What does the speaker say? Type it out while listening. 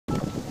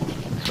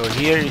So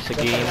here is a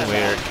game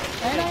where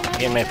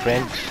me and my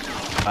friends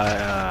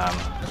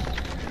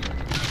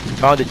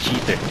found a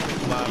cheater.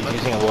 He's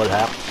using a wall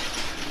hack.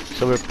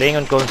 So we're playing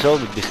on console.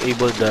 We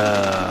disabled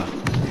the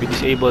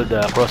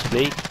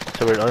crossplay.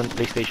 So we're on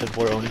PlayStation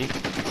 4 only.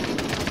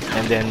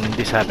 And then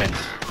this happens.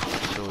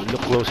 So look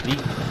closely.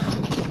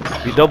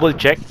 We double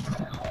check,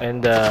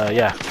 and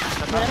yeah,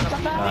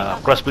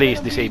 crossplay is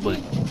disabled,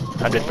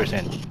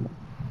 100%.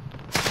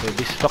 So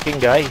this fucking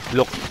guy,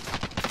 look.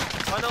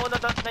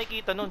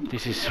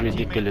 This is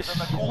ridiculous.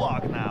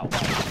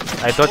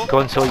 I thought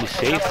console is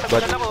safe,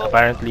 but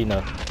apparently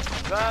not.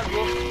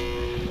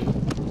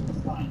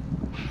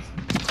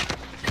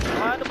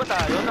 Ano ba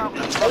tayo?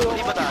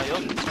 Hindi ba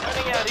tayo? Ano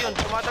nangyari yun?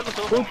 Tumatagos.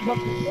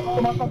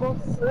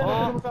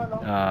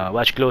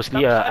 Watch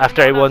closely.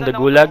 After I won the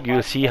gulag,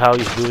 you'll see how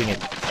he's doing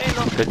it.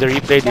 Because the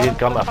replay didn't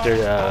come after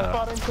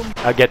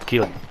I get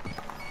killed.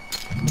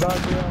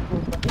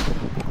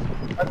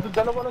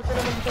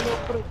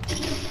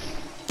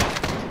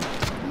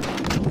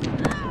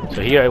 So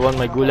here I won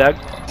my gulag.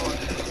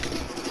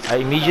 I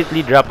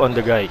immediately drop on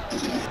the guy.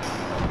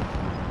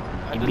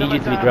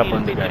 Immediately drop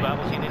on the guy.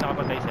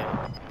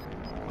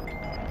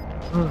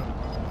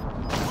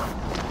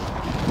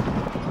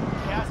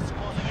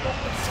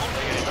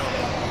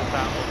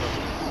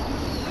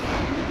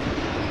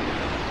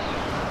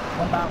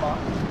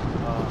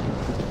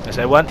 As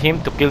I want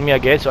him to kill me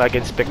again so I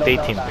can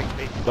spectate him.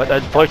 But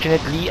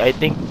unfortunately, I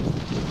think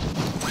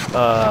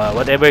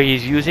whatever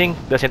he's using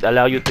doesn't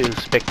allow you to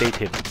spectate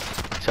him.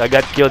 So I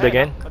got killed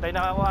again.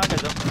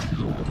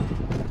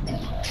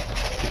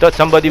 He thought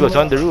somebody was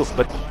on the roof,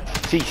 but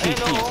see.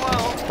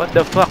 What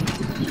the fuck?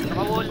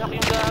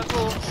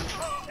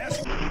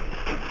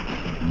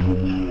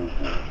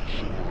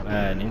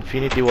 Man,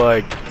 Infinity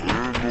Ward.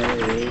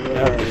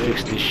 I have to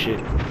fix this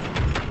shit.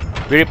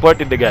 We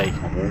reported the guy.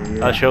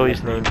 I'll show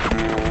his name.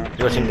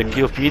 He was in the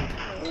kill feed.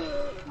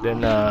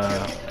 Then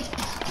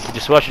we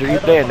just watched the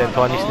replay and then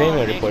found his name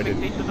and reported.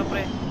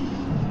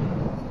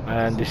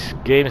 And this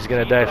game is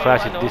gonna die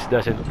fast if this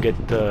doesn't get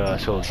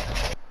solved.